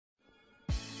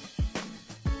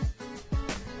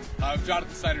I'm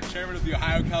Jonathan Snyder, chairman of the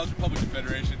Ohio College Republican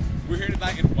Federation. We're here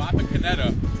tonight in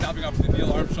Wapakoneta, stopping off at the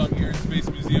Neil Armstrong Air and Space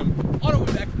Museum on our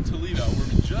way back from Toledo, where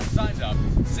we just signed up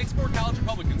 6 more college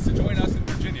Republicans to join us in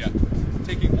Virginia,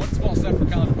 taking one small step for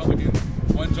college Republicans,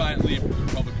 one giant leap for the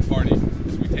Republican Party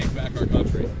as we take back our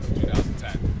country in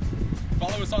 2010.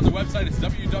 Follow us on the website. It's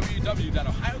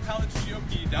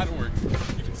www.ohiocollegegop.org.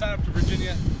 You can sign up to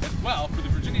Virginia as well for the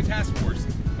Virginia Task Force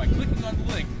by clicking on the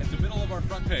link at the middle of our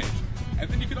front page. And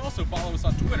then you can also follow us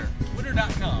on Twitter,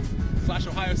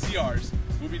 twitter.com/OhioCRs.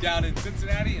 We'll be down in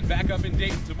Cincinnati and back up in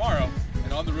Dayton tomorrow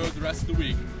and on the road the rest of the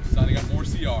week, signing up more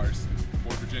CRs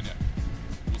for Virginia.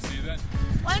 We'll see you then.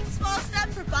 One small step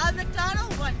for Bob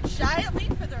McDonnell, one giant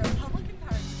leap for the Republican